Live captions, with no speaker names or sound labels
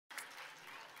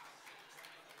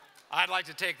I'd like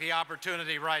to take the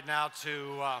opportunity right now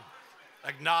to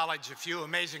acknowledge a few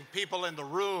amazing people in the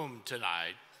room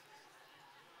tonight.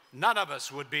 None of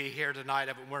us would be here tonight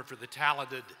if it weren't for the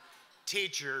talented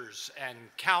teachers and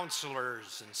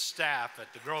counselors and staff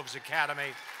at the Groves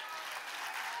Academy.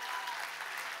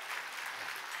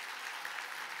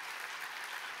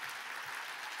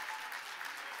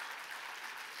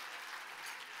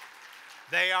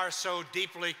 They are so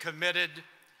deeply committed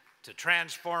to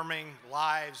transforming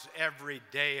lives every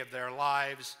day of their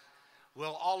lives.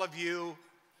 Will all of you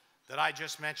that I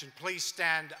just mentioned please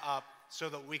stand up so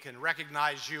that we can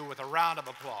recognize you with a round of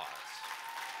applause.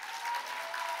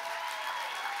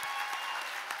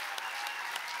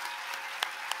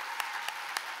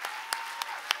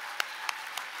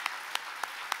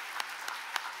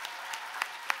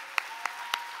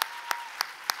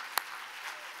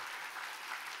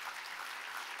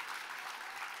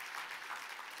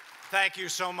 Thank you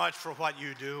so much for what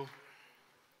you do.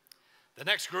 The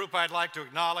next group I'd like to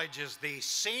acknowledge is the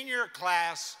senior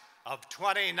class of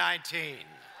 2019.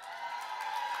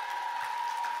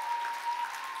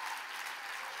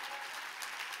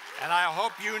 And I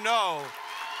hope you know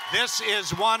this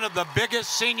is one of the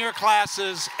biggest senior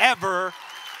classes ever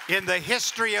in the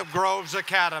history of Groves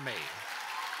Academy.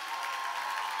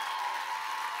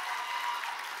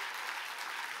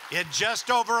 In just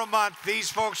over a month,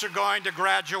 these folks are going to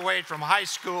graduate from high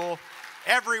school.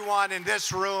 Everyone in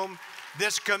this room,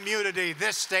 this community,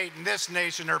 this state, and this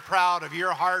nation are proud of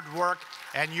your hard work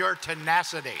and your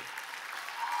tenacity.